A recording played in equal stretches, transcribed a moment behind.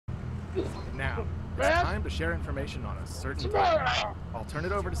Now, it's time to share information on a certain topic. I'll turn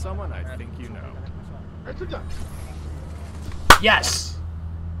it over to someone I think you know. Yes!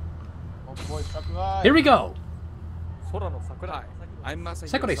 Here we go! Hi, I'm Masahiro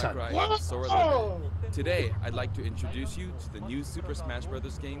Sakurai-san. Sakurai of Sora Limited. Today, I'd like to introduce you to the new Super Smash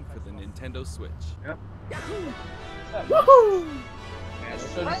Bros. Game for the Nintendo Switch. Woohoo!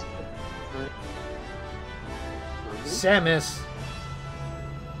 Samus.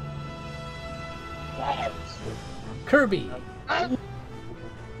 Kirby.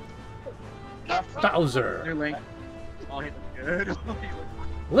 Bowser.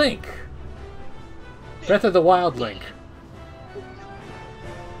 Link. Breath of the Wild Link.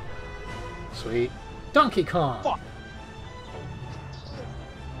 Sweet. Donkey Kong.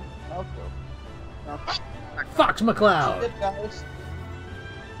 Fox McCloud.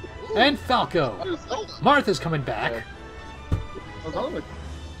 And Falco. Martha's coming back.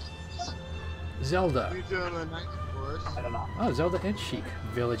 Zelda. Oh, Zelda and Sheik.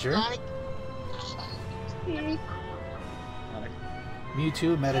 Villager.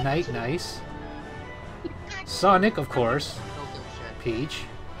 Mewtwo, Meta Knight, nice. Sonic, of course. Peach.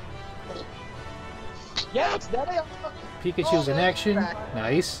 Pikachu's in action.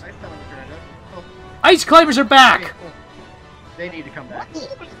 Nice. Ice Climbers are back! They need to come back.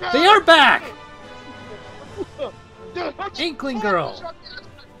 They are back! Inkling Girl.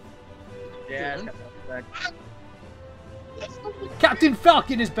 Yeah, back. Captain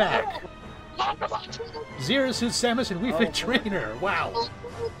Falcon is back! Zero Suit Samus and Wii Fit Trainer. Wow.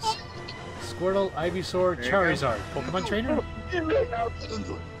 Squirtle, Ivysaur, Charizard. Pokemon Trainer?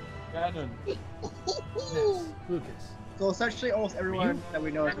 Lucas. So essentially, almost everyone that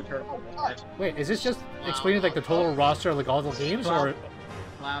we know is returned. Wait, is this just explaining like the total roster of like all the games, or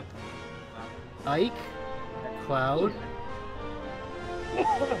Cloud. Ike, Cloud?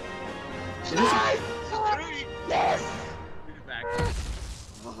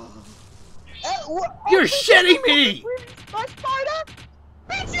 You're shitting me!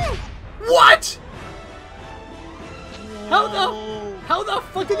 What? How the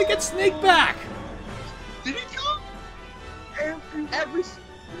fuck did he get Snake back? Did he come? Every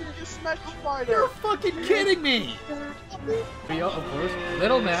Smash Spider. You're fucking kidding me! Rio, of course.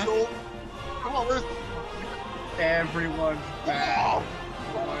 Little Mac. Come on, where's Everyone's back.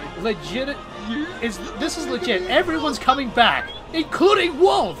 Legit. This is legit. Everyone's coming back, including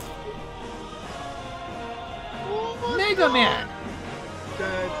Wolf. Mega Man.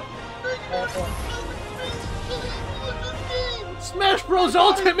 Smash Bros.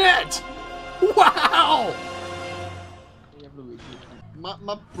 Ultimate. Wow.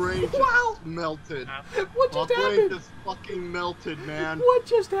 My brain just melted. What just My brain happened? just fucking melted, man. What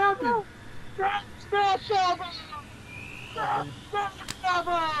just happened?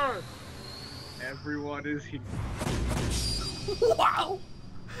 Everyone is here. Wow.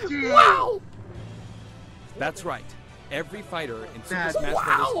 Dude. Wow. That's right. Every fighter in Super That's Smash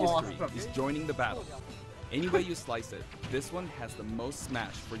Bros. History awesome. is joining the battle. Any way you slice it, this one has the most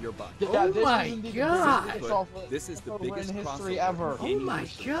Smash for your buck. Oh my god. But this is the biggest history crossover ever. in gaming Oh my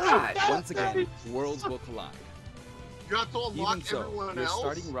history. god. Once again, worlds will collide. You got to unlock Even so, everyone your else?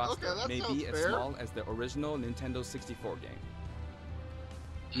 starting roster Okay, that may sounds be as fair. small as the original Nintendo 64 game.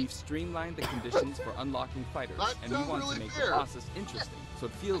 We've streamlined the conditions for unlocking fighters, That and we sounds want really to make fair. the process interesting, so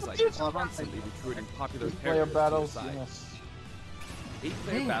it feels like you're constantly recruiting popular Player characters battles, to your side. yes.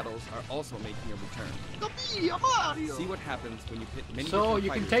 8-player Man. battles are also making a return. I'm out here. See what happens when you pit many So different you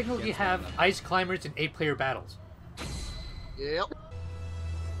can fighters technically against one have another. Ice Climbers in 8-player battles. Yep.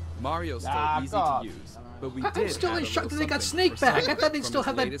 Mario's still Ah, easy God. to use, but we I'm did still add in a shock little that they got something Snake for back. I Sonic thought they'd from still his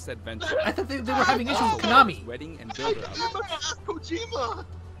have that. latest adventure. I thought they were having issues with Also, Konami. wedding and Hey, builder someone outfits. ask Kojima.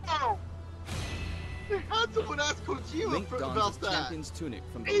 Had someone ask Kojima Link dons about his that. champion's tunic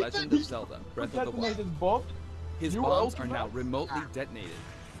from The Legend of Zelda: Breath of the Wild. Detonated bomb. His You bombs are ultimate? now remotely detonated,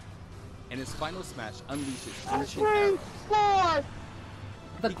 and his final smash unleashes ancient arrows.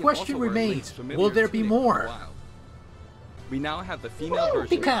 The He can question also wear remains: Link's familiar will there be tunic from the more? wild. We now have the female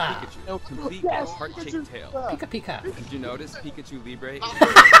version Pika. of Pikachu, complete with a heart-shaped tail. Pika Pika. Did you notice Pikachu Libre?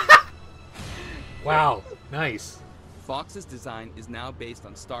 Wow, nice. Fox's design is now based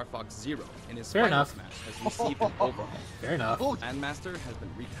on Star Fox Zero, and his Fair final enough. smash has received an overhaul. Fair enough. Landmaster has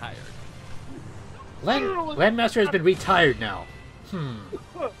been retired. Landmaster has been retired now.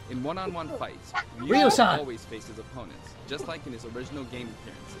 In one-on-one fights, Ryo-san. always faces opponents, just like in his original game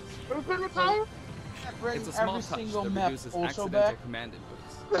appearances. Bring It's a small every touch single that map reduces also accidental back. command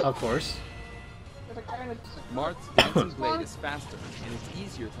inputs. Of course. Marth's dancing blade is faster, and it's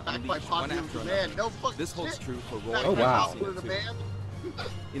easier to Back by unleash one popular after demand. another. No fucking This holds shit. true for Back Roy Oh, by wow. popular too. demand.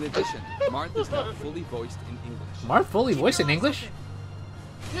 In addition, Marth is now fully voiced in English. Marth fully voiced in English?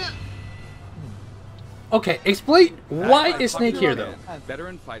 Yeah. Okay, explain why By is Snake here though? popular demand,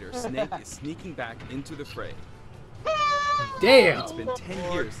 veteran fighter Snake is sneaking back into the fray. Damn! It's been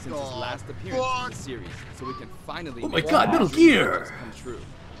 10 years since his last appearance in the series, so we can finally Oh my make god, his Metal dreams Gear! come true.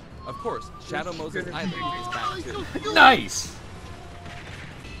 Of course, Shadow Moses Island is back too. Nice!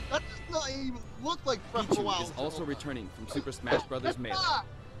 That does not even look like Pichu Breath is also returning from Super Smash Bros. Melee.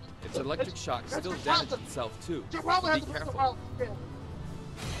 Its electric shock still damages itself too, so be careful.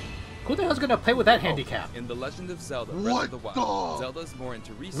 Who the hell's gonna play with that handicap? In The Legend of Zelda Breath of the Wild, Zelda's more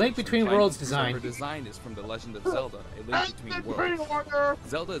into research. Link than Between fighting, Worlds so design. Her design is from The Legend of Zelda, A Link Between Worlds.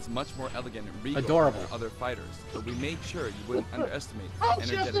 Zelda is much more elegant and regal Adorable. than her other fighters, but we made sure you wouldn't underestimate her Oh, she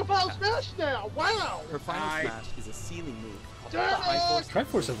has energetic to Final attacks. Smash now! Wow! Her final smash is a ceiling move called Damn it! Triforce.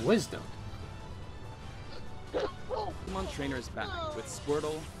 Triforce of Wisdom. Pokemon Trainer is back with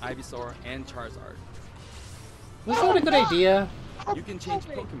Squirtle, Ivysaur, and Charizard. Was that a good idea? You can change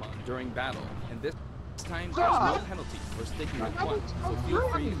Pokemon during battle, and this time there's no penalty for sticking with one, so feel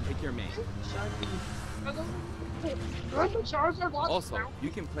free to pick your main. Also, you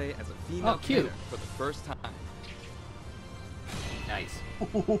can play as a female cute. trainer for the first time. Nice.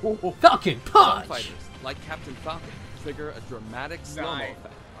 Falcon Some Punch! fighters, like Captain Falcon, trigger a dramatic slow-mo Nice.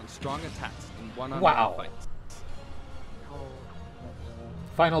 effect on strong attacks in one-on-one Wow. fights.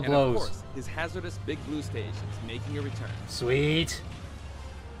 Final And of blows. course, his hazardous Big Blue stage is making a return. Sweet.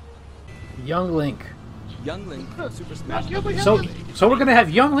 Young Link. Young Link from Super Smash Yeah, but Bros. So, Melee so we're gonna have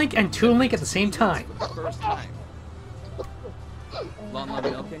Young Link and Toon Link at the same time. for the first time. Long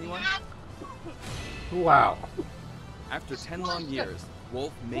Milk, anyone? Wow. After 10 long years,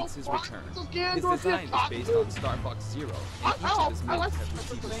 Wolf makes his return. Again, His don't design get is based on Star Fox Zero, and each of his moves have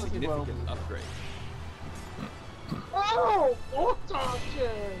received a significant upgrade. Oh! More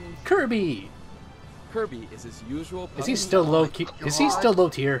options! Kirby. Kirby is his usual. Is he puzzle still low? Is he still low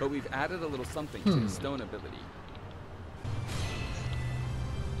tier? But we've added a little something to his stone ability.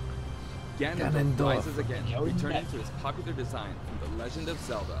 Ganondorf Ganondorf. rises again, returning to his popular design from The Legend of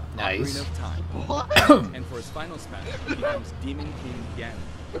Zelda, Nice. Ocarina of Time. And for his final smash, he becomes Demon King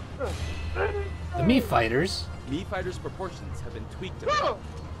Ganon. The Mii Fighters. Mii Fighter's proportions have been tweaked a bit.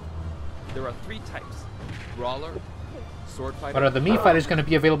 There are 3 types: Brawler, Sword Fighter, But are the Mii Fighters going to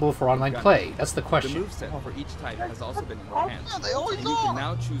be be for online play? That's the The question. moveset for each type has also been enhanced, Yeah, they always and you can are.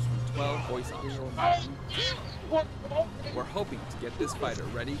 now choose from 12 voice options. We're hoping to get this fighter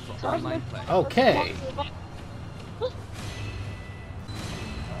ready for online play. Okay.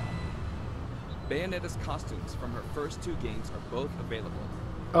 Bayonetta's costumes from her first 2 games are both available.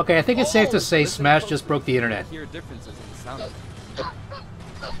 Okay, I think it's safe to say Listen Smash closely just broke the to internet. hear differences in the sound of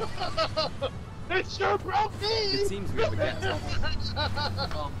it. It sure broke me! It seems we have a guest.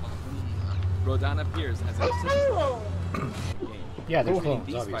 Rodan appears as an assistant in the game. Yeah, they're We're treating clones,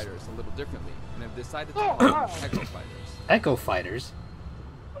 these obviously. fighters a little differently, and have decided to call them Echo Fighters. Echo Fighters.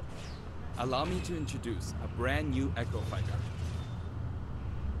 Allow me to introduce a brand new Echo Fighter.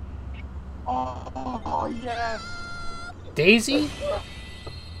 Oh, yes! Daisy?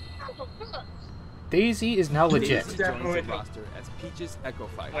 Daisy is now legit. Daisy joins the roster as Peach's Echo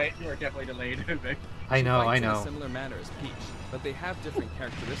Fighter. Wait, you were definitely delayed. I know, She I fights in a know. similar manner as Peach, but they have different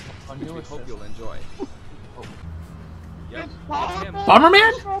characteristics, On which new we hope assist. you'll enjoy. Oh. Yep, it's him.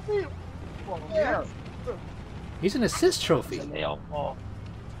 Bomberman? Yeah. He's an assist trophy.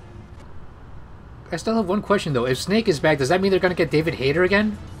 I still have one question though. If Snake is back, does that mean they're going to get David Hayter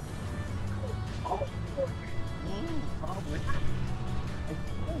again?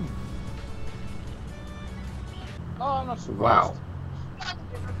 Oh, I'm not surprised. Wow.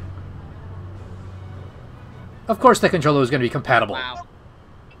 Of course the controller is going to be compatible. Wow.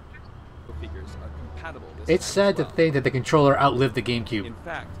 Figures are compatible this It's time sad as to well. think that the controller outlived the GameCube. In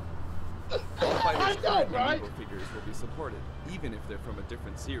fact, all fighters' know, current right? Amiibo figures will be supported, even if they're from a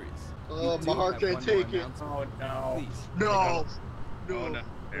different series. Oh, We my do heart have can't one more take it. announcement. Oh no. Please. No. Oh No. no.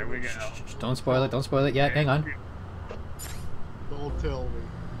 There we go. Shh, don't spoil it, don't spoil it yet. Hang on. Don't tell me.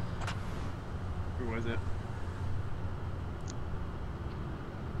 Who was it?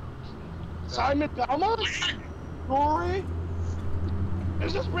 Simon Belmont? Rory?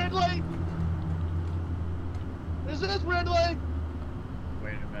 Is this Ridley? Is this Ridley?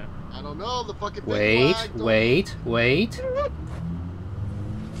 Wait a minute. I don't know. The fucking big Wait, flag don't- wait.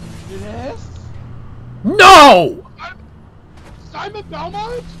 Yes? No! Simon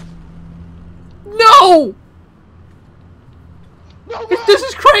Belmont? No! No way! This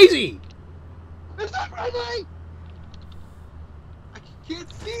is crazy! Is that Ridley? I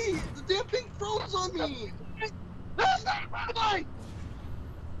can't see. The damn thing froze on me. That's not Ridley!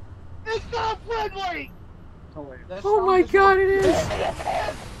 It's not friendly! Oh, wait. Oh my god, it is!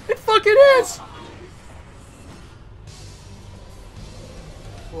 It fucking is!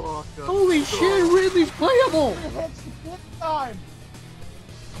 Holy shit, Ridley's playable! It's the fifth time!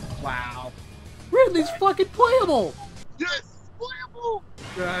 Wow. Ridley's fucking playable! Yes, playable.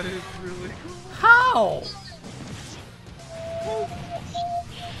 That is really cool. How?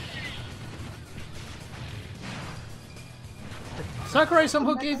 Sakurai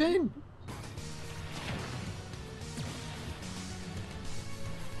somehow gave in.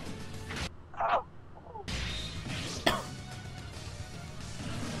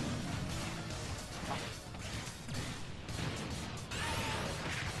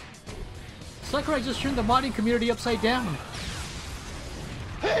 Sakurai just turned the modding community upside down.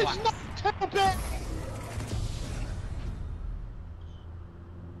 It's not too big!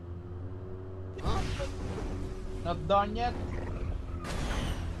 Not done yet?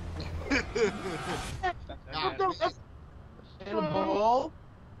 In a ball?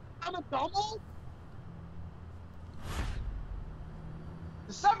 I'm a double?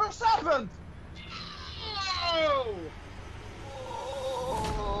 December 7th!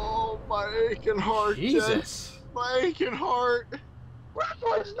 Oh, my aching heart. Jen. Jesus. My aching heart.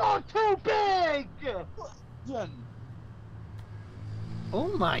 Wrestling's not too big! Jen. Oh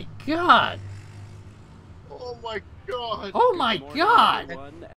my god. Oh my god. Oh my god.